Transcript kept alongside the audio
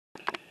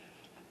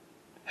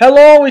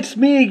Hello, it's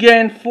me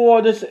again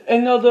for this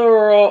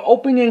another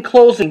opening and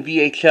closing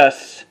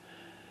VHS.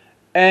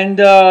 And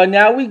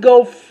now we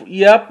go.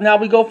 Now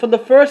we go for the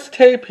first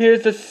tape.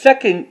 Here's the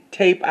second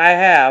tape I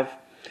have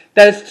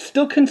that is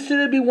still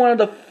considered to be one of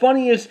the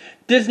funniest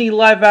Disney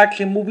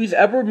live-action movies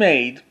ever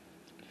made,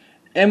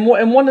 and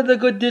one of the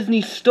good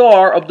Disney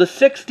star of the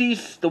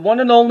 '60s, the one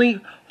and only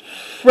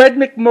Fred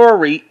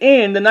MacMurray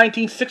in the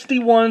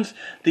 1961's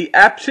The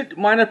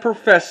Absent-Minded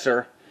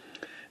Professor.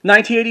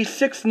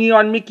 1986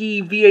 Neon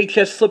Mickey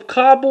VHS slip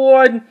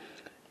cardboard, and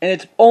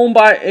it's owned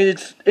by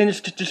it's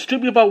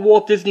distributed by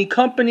Walt Disney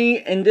Company.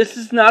 And this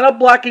is not a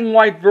black and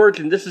white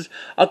version. This is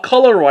a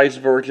colorized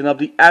version of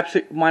The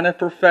Absent-Minded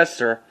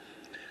Professor.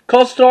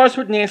 Co-stars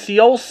with Nancy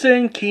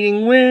Olson,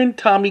 Keating Wynn,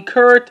 Tommy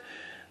Kurt,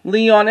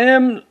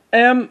 Leon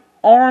M.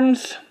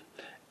 Arms,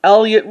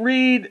 Elliot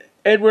Reed,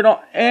 Edward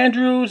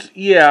Andrews,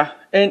 and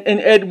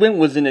Ed Wynn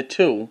was in it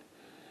too.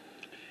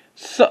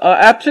 So,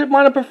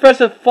 Absent-Minded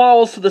Professor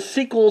follows the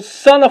sequel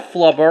Son of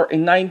Flubber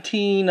in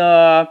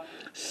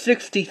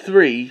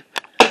 1963.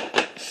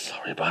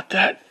 Sorry about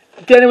that.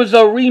 Then it was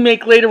a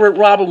remake later with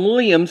Robin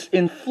Williams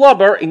in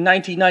Flubber in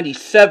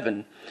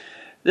 1997.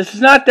 This is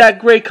not that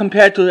great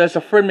compared to as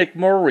a Fred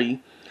MacMurray.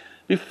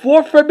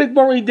 Before Fred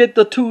MacMurray did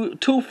the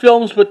two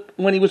films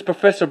when he was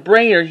Professor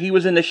Brainerd, he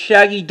was in The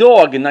Shaggy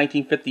Dog in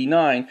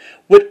 1959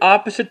 with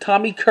opposite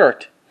Tommy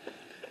Kurt.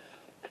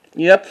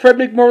 Yep, Fred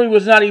MacMurray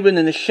was not even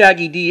in The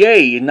Shaggy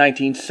DA in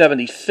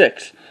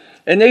 1976.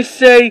 And they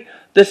say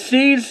the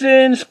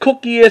season's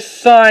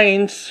cookiest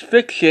science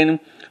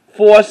fiction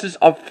forces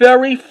a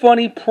very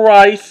funny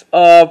price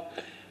of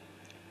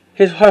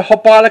his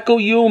Hypothetical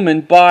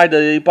Human by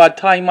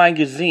Time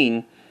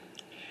Magazine.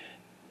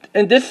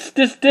 And this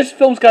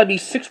film's got to be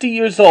 60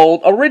 years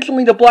old.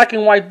 Originally, the black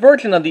and white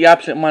version of The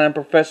Absent-Minded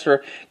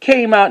Professor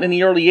came out in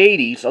the early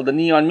 80s of the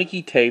Neon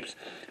Mickey tapes.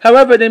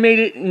 However, they made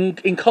it in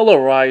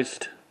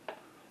colorized.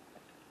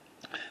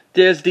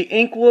 There's the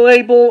ink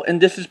label,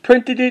 and this is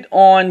printed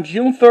on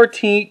June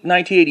 13th,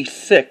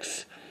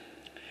 1986.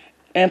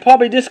 And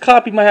probably this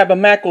copy might have a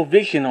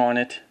Macrovision on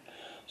it.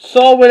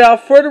 So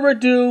without further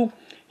ado,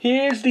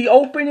 here's the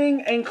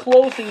opening and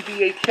closing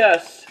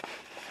VHS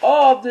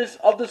of this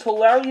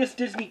hilarious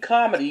Disney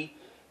comedy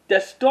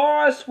that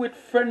stars with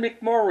Fred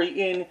MacMurray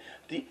in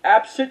The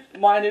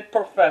Absent-Minded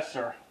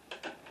Professor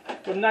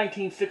from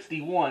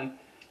 1961.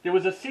 There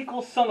was a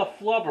sequel, Son of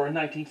Flubber, in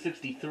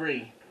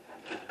 1963.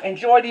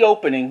 Enjoy the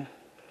opening.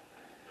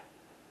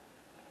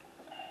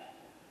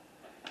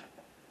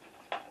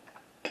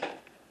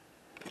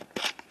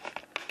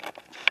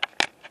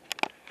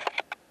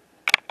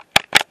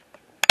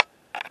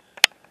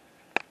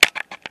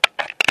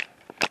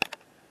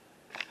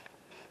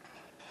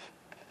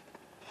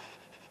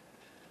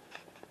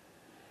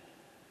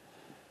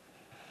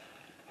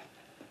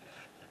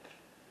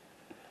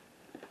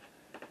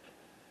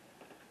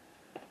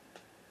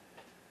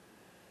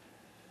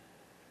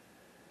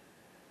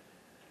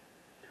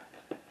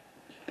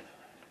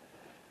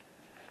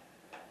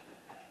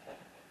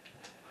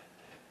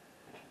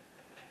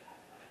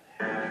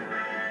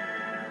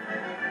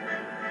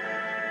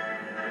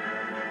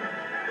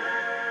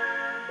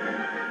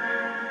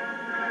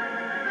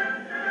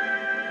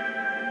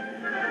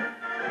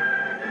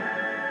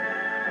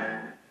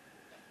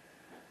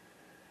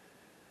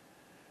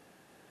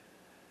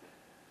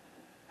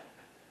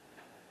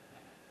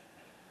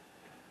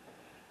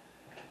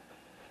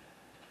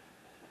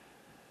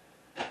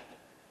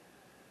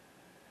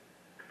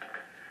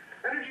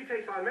 Energy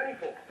takes on many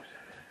forms.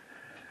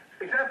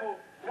 Example,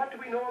 what do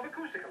we know of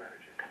acoustical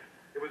energy?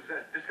 It was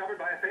discovered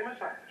by a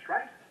famous scientist,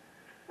 right?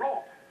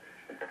 Wrong.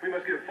 We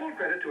must give full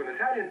credit to an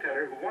Italian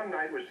tenor who one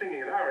night was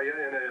singing an aria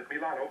in a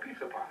Milano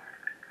pizza parlor.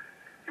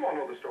 You all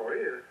know the story,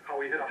 how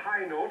he hit a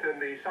high note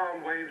and the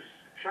sound waves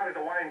shot at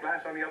a wine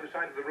glass on the other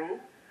side of the room.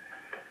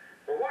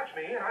 Well, watch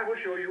me and I will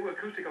show you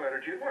acoustical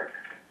energy at work.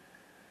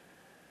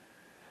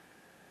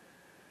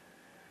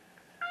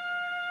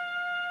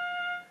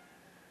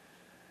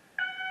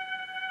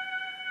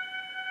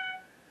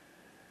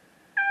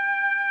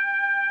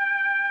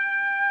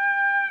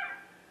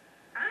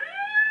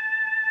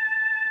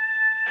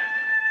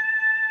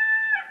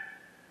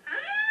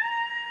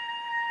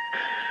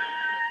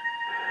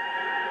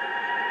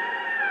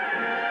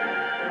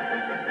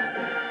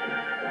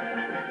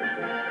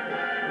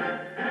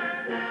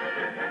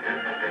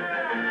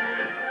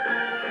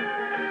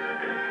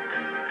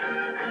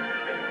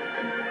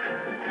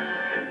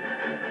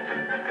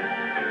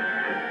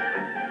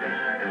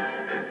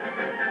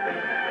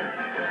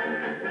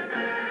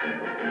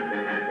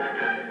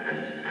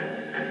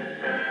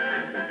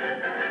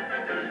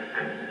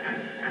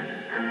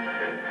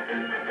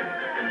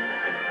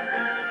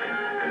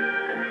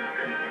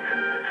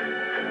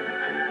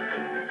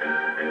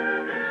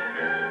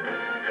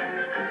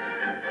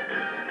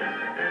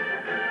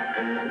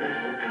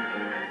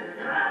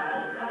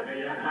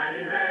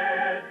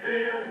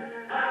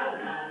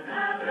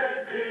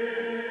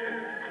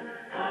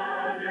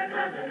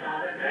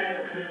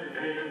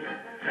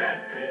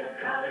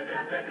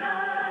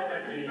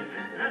 Technology,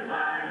 and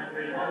why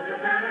we hold your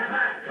banner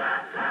high.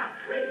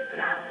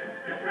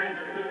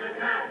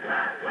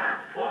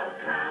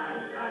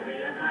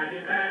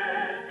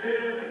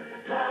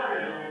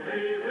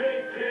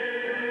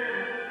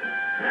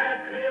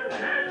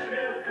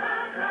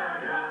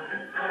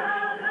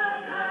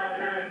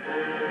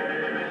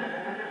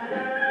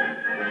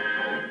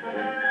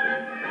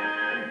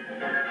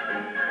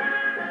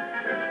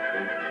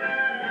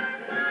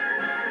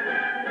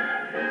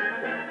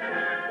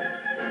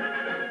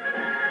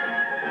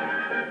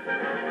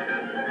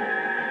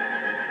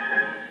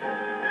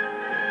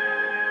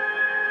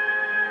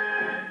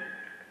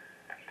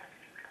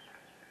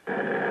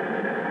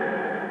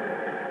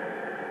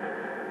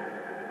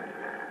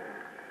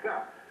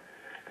 Now,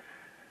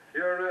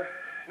 your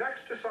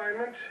next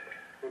assignment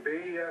will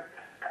be...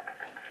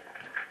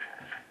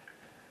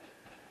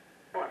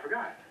 Oh, I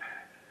forgot.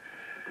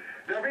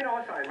 There'll be no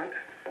assignment.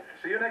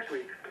 See you next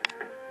week.